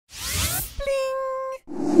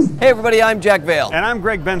Hey everybody, I'm Jack Vale. And I'm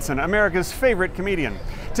Greg Benson, America's favorite comedian.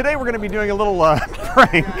 Today we're going to be doing a little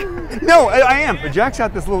prank. No, I am. But Jack's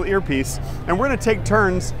got this little earpiece, and we're going to take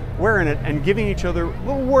turns wearing it and giving each other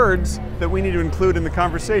little words that we need to include in the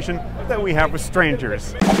conversation that we have with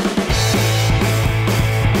strangers. And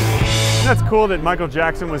that's cool that Michael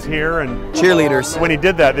Jackson was here and Cheerleaders. when he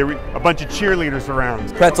did that, there were a bunch of cheerleaders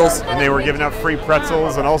around. Pretzels. And they were giving out free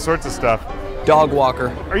pretzels and all sorts of stuff. Dog walker.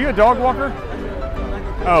 Are you a dog walker?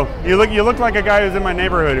 Oh, you look like a guy who's in my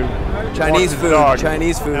neighborhood who Chinese walks his food. dog.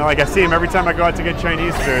 Chinese food. You know, like I see him every time I go out to get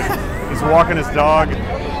Chinese food. He's walking his dog.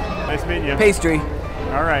 Nice meeting you. Pastry.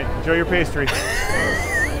 All right, enjoy your pastry.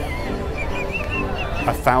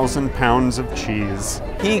 1,000 pounds of cheese.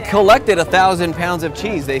 He collected 1,000 pounds of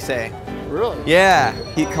cheese, they say. Really? Yeah,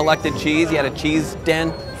 he collected cheese. He had a cheese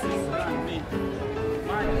den.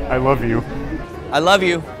 I love you. I love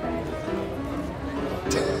you.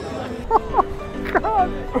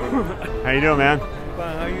 How you doing, man?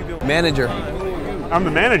 Fine, how you doing? Manager. I'm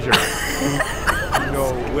the manager.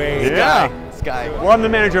 No way. Yeah. Sky. Well, I'm the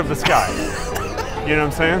manager of the sky. You know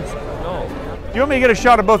what I'm saying? No. You want me to get a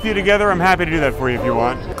shot of both of you together? I'm happy to do that for you if you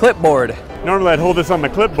want. Clipboard. Normally I'd hold this on my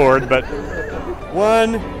clipboard, but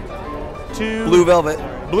 1, 2. Blue velvet.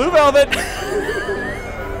 Blue velvet.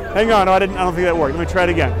 Hang on, no, I don't think that worked. Let me try it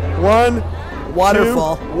again. 1,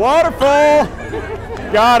 Waterfall. 2, waterfall.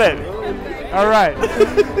 Got it. All right.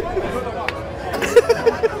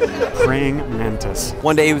 Praying mantis.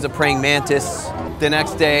 One day he was a praying mantis. The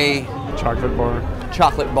next day, Chocolate bar.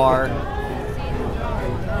 chocolate bar.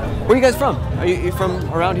 Where are you guys from? Are you from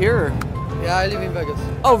around here? Or? Yeah, I live in Vegas.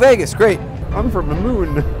 Oh, Vegas, great. I'm from the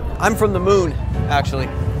moon. I'm from the moon, actually.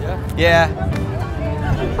 Yeah? Yeah,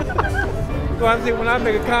 So I'm saying when I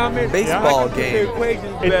make a comment, baseball the game.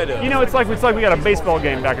 equation's better. You know, it's like we got a baseball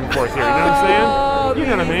game back and forth here. You know what I'm saying? You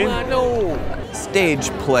know what I mean? I know. Stage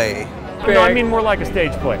play. No, I mean more like a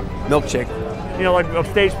stage play. Milkshake. You know, like a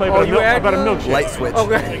stage play Oh, about a milkshake. Light switch.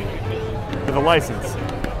 Okay. With a license.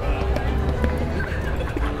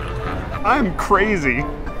 I'm crazy.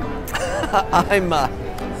 I'm,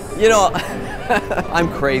 you know, I'm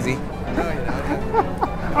crazy.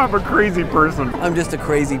 I'm a crazy person. I'm just a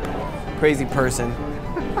crazy person.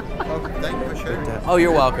 Okay, thank you for sharing. Oh,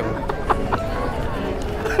 you're welcome.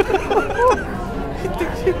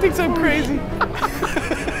 He thinks I'm crazy.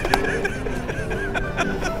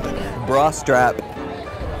 Bra strap.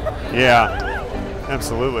 Yeah,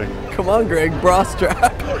 absolutely. Come on, Greg, bra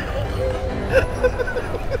strap.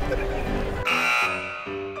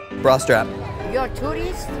 Bra strap. You're a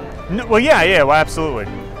tourist? No, well, yeah, well, absolutely.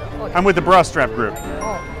 I'm with the bra strap group.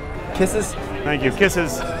 Kisses. Thank you.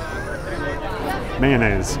 Kisses.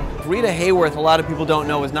 Mayonnaise. Rita Hayworth, a lot of people don't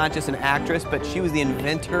know, was not just an actress, but she was the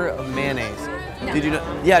inventor of mayonnaise. Did you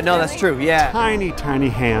know? Yeah, no, that's true. Yeah. Tiny, tiny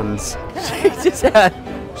hands.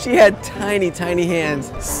 She had tiny, tiny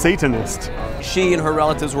hands. Satanist. She and her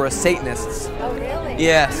relatives were Satanists. Oh, really?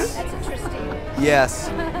 Yes. That's interesting. Yes.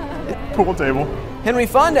 Pool table. Henry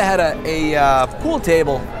Fonda had a pool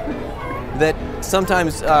table that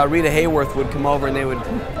sometimes Rita Hayworth would come over and they would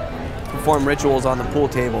perform rituals on the pool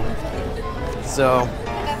table. So,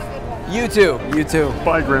 you too.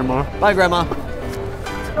 Bye, Grandma. Bye, Grandma.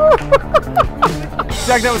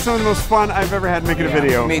 Jack, that was some of the most fun I've ever had making a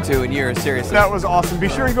video. Me too, in years, seriously. That was awesome. Be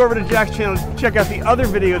sure and go over to Jack's channel to check out the other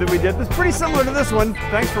video that we did that's pretty similar to this one.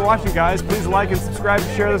 Thanks for watching, guys. Please like and subscribe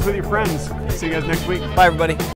and share this with your friends. See you guys next week. Bye, everybody.